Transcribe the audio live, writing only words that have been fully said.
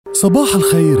صباح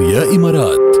الخير يا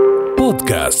إمارات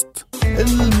بودكاست.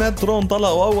 المترو انطلق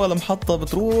وأول محطة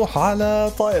بتروح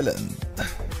على تايلاند.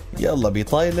 يلا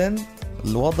بتايلاند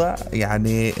الوضع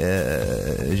يعني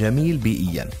جميل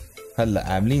بيئيا. هلأ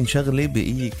عاملين شغلة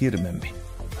بيئية كتير مهمة.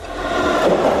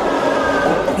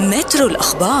 مترو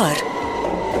الأخبار.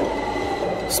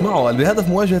 اسمعوا، بهدف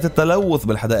مواجهة التلوث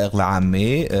بالحدائق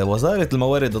العامة، وزارة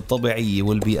الموارد الطبيعية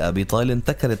والبيئة بتايلاند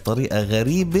ابتكرت طريقة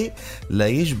غريبة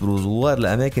ليجبروا زوار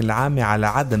الأماكن العامة على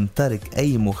عدم ترك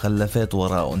أي مخلفات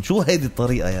وراءهم. شو هيدي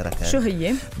الطريقة يا ركان؟ شو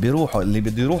هي؟ بيروحوا اللي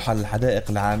بده يروح على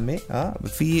الحدائق العامة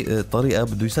في طريقة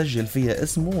بده يسجل فيها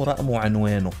اسمه ورقمه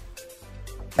وعنوانه.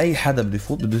 اي حدا بده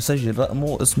يفوت بده يسجل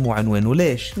رقمه اسمه وعنوانه.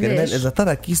 ليش؟ كرمال اذا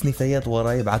ترك كيس نفايات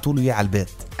وراه يبعثوا له اياه على البيت.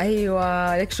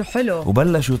 ايوه ليك شو حلو.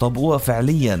 وبلشوا يطبقوها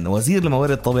فعليا. وزير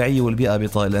الموارد الطبيعيه والبيئه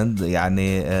بتايلاند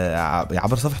يعني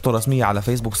عبر صفحته الرسميه على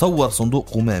فيسبوك صور صندوق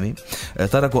قمامي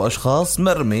تركوا اشخاص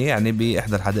مرمي يعني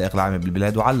باحدى الحدائق العامه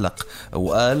بالبلاد، وعلق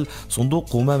وقال: صندوق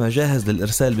قمامه جاهز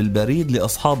للارسال بالبريد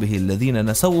لاصحابه الذين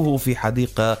نسوه في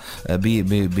حديقه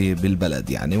بالبلد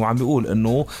يعني. وعم بيقول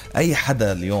انه اي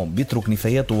حدا اليوم بيترك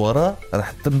نفايات وراه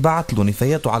رح تنبعت له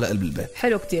نفاياته على قلب البيت.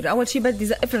 حلو كتير. اول شيء بدي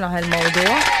زقف لنا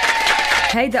هالموضوع.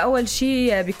 هيدا أول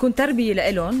شيء بيكون تربية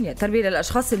لإلهم، يعني تربية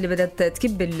للأشخاص اللي بدها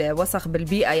تكب الوسخ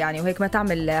بالبيئة يعني، وهيك ما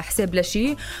تعمل حساب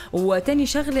لشيء. وتاني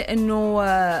شغلة إنه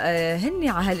هني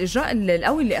على هالإجراء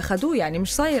القوي اللي أخدوه، يعني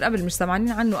مش صاير قبل، مش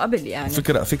سمعانين عنه قبل يعني.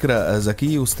 فكرة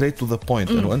ذكية وستريت تو ذا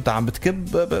بوينت. إنه أنت عم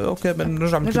بتكب أوكي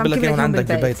بنرجع نكب لك من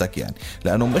عندك ببيتك يعني،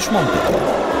 لأنه مش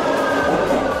منطقي.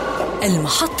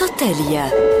 المحطة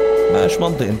التالية. مش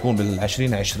منطق نكون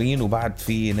بال2020 وبعد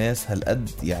في ناس هالقد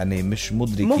يعني مش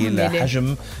مدركة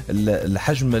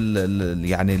لحجم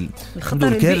يعني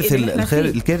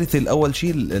الكارثة الأول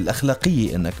شيء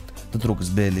الأخلاقية، إنك تترك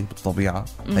زبالة بالطبيعة.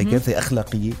 هي كارثة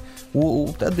أخلاقية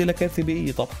وبتؤدي لكارثة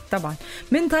بيئية طبعا.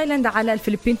 من تايلاند على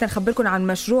الفلبين تنخبركم عن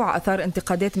مشروع أثار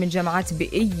انتقادات من جامعات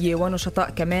بيئية ونشطاء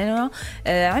كمان.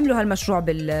 عملوا هالمشروع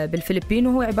بالفلبين،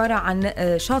 وهو عبارة عن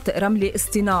شاطئ رملي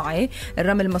اصطناعي.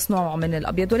 الرمل مصنوع من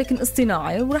الأبيض ولكن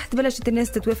اصطناعي، ورح تبلشت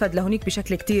الناس تتوافد لهونيك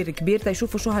بشكل كتير كبير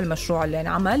تيشوفوا شو هالمشروع اللي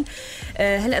انعمل.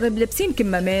 هلأ لابسين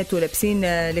كمامات ولابسين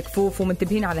الكفوف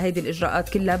ومنتبهين على هيدي الإجراءات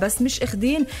كلها، بس مش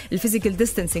اخدين الفيزيكال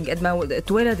ديستانسينج. قد ما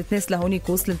تولدت ناس لهونيك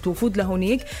وصلت وفود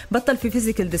لهونيك بطل في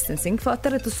فيزيكال ديستانسينج،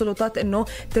 فاضطرت السلطات انه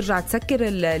ترجع تسكر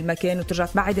المكان وترجع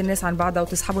تبعد الناس عن بعضها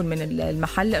وتسحبهم من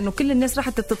المحل، لانه كل الناس راح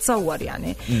تتصور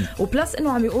يعني. وبلس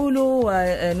انه عم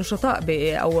يقولوا نشطاء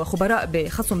او خبراء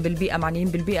خاصهم بالبيئه معنيين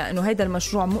بالبيئه انه هيدا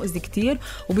المشروع مؤذي كتير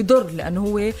وبيضر، لانه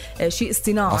هو شيء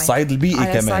اصطناعي على الصعيد البيئي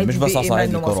كمان، مش بس على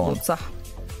صعيد الكورونا. صح.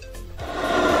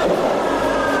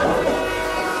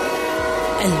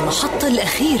 المحطة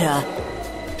الأخيرة.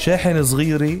 شاحن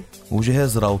صغيرة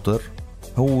وجهاز راوتر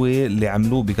هو اللي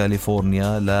عملوه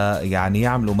بكاليفورنيا يعني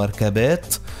يعملوا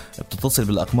مركبات بتتصل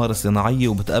بالأقمار الصناعية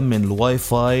وبتأمن الواي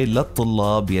فاي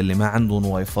للطلاب يلي ما عندهم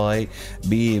واي فاي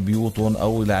ببيوتهم،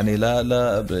 أو يعني لا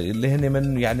اللي هن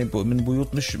من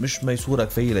بيوت مش ميسورة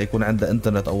كفاية ليكون عندها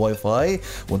انترنت أو واي فاي.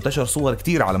 وانتشر صور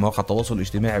كتير على مواقع التواصل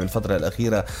الاجتماعي بالفترة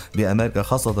الأخيرة بأمريكا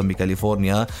خاصة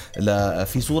بكاليفورنيا.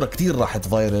 في صورة كتير راحت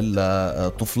فايرل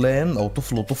لطفلين أو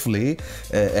طفل وطفلة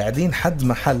قاعدين حد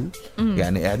محل،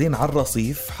 يعني قاعدين على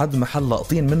الرصيف حد محل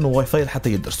لاقطين منه واي فاي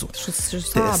لحتى يدرسوا.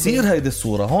 تأثير هيدي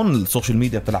الصورة هون السوشيال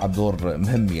ميديا بتلعب دور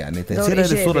مهم يعني. تأثير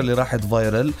هذه الصورة اللي راحت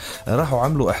فايرل، راحوا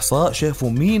عملوا إحصاء شافوا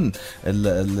مين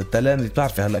التلاميذ.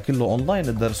 بتعرفي هلا كله أونلاين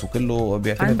الدرس وكله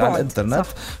بيعتمد على الإنترنت،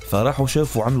 فراحوا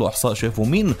شافوا عملوا إحصاء شافوا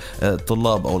مين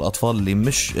الطلاب أو الأطفال اللي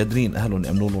مش قادرين أهلهم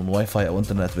يأمنوا لهم واي فاي أو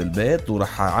إنترنت بالبيت،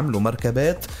 وراح عملوا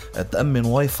مركبات تأمن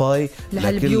واي فاي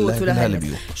لهالبيوت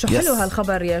ولهالبيوت. شو حلو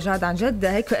هالخبر يا جاد، عن جد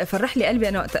هيك فرح لي قلبي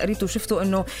أنا قريته وشفته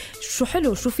إنه شو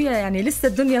حلو شو فيها يعني. لسه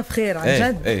الدنيا بخير عن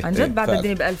جد. عن جد بعد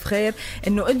الدنيا بألف خير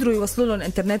إنه قدروا يوصلوا لهم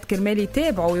إنترنت كرمال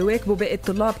يتابعوا ويواكبوا باقي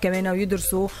الطلاب كمان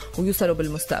ويدرسوا ويوصلوا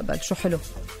بالمستقبل. شو حلو.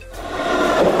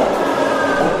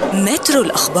 مترو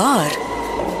الأخبار.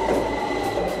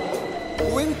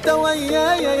 وانت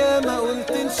ويايا يا ما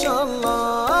قلت إن شاء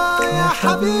الله يا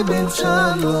حبيبي، إن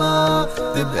شاء الله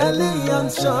تبقى ليا إن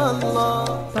شاء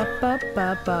الله.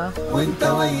 بابا وانت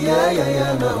ويايا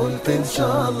يا ما قلت إن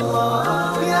شاء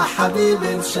الله يا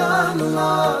حبيبي، إن شاء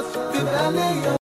الله تبقى ليا.